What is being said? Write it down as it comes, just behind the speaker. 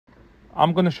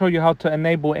I'm going to show you how to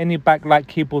enable any backlight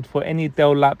keyboard for any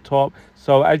Dell laptop.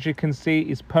 So as you can see,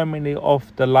 it's permanently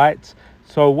off the lights.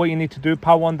 So what you need to do,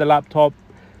 power on the laptop,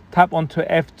 tap onto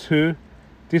F2.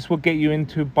 This will get you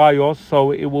into BIOS,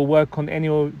 so it will work on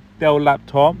any Dell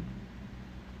laptop.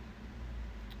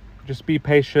 Just be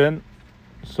patient.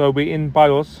 So we're in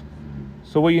BIOS.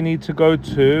 So what you need to go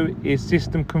to is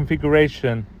system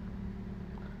configuration.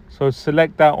 So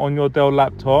select that on your Dell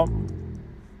laptop.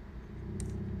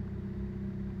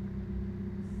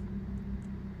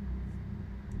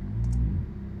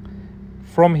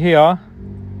 From here,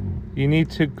 you need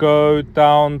to go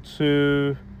down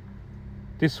to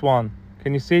this one.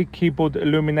 Can you see keyboard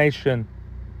illumination?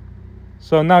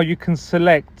 So now you can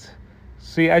select.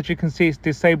 See, as you can see, it's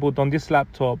disabled on this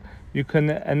laptop. You can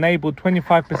enable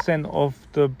 25% of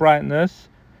the brightness,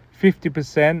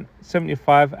 50%,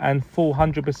 75%, and full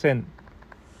 100%.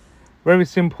 Very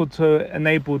simple to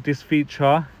enable this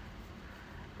feature.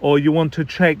 Or you want to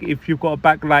check if you've got a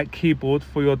backlight keyboard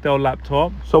for your Dell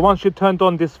laptop. So once you've turned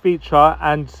on this feature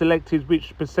and selected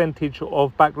which percentage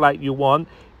of backlight you want,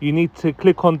 you need to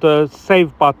click on the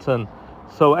save button.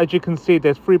 So as you can see,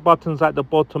 there's 3 buttons at the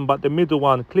bottom, but the middle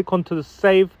one, click onto the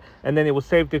save, and then it will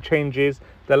save the changes.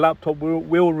 The laptop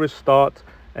will restart,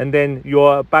 and then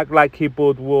your backlight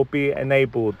keyboard will be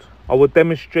enabled. I will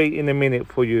demonstrate in a minute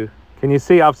for you. Can you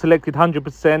see I've selected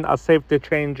 100%, I saved the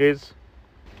changes.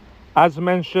 As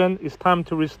mentioned, it's time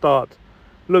to restart.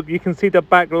 Look, you can see the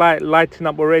backlight lighting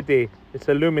up already. It's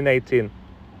illuminating.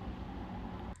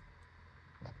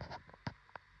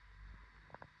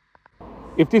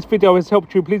 If this video has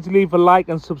helped you, please leave a like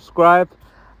and subscribe.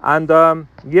 And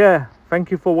yeah,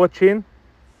 thank you for watching.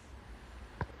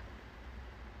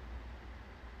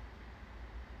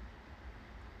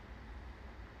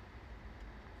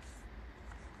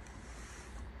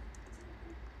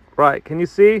 Right, can you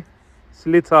see? It's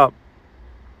lit up.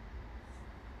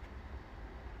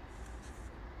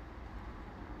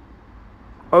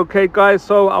 Okay guys,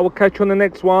 so I will catch you on the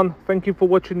next one. Thank you for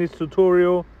watching this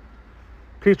tutorial.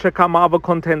 Please check out my other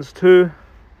contents too.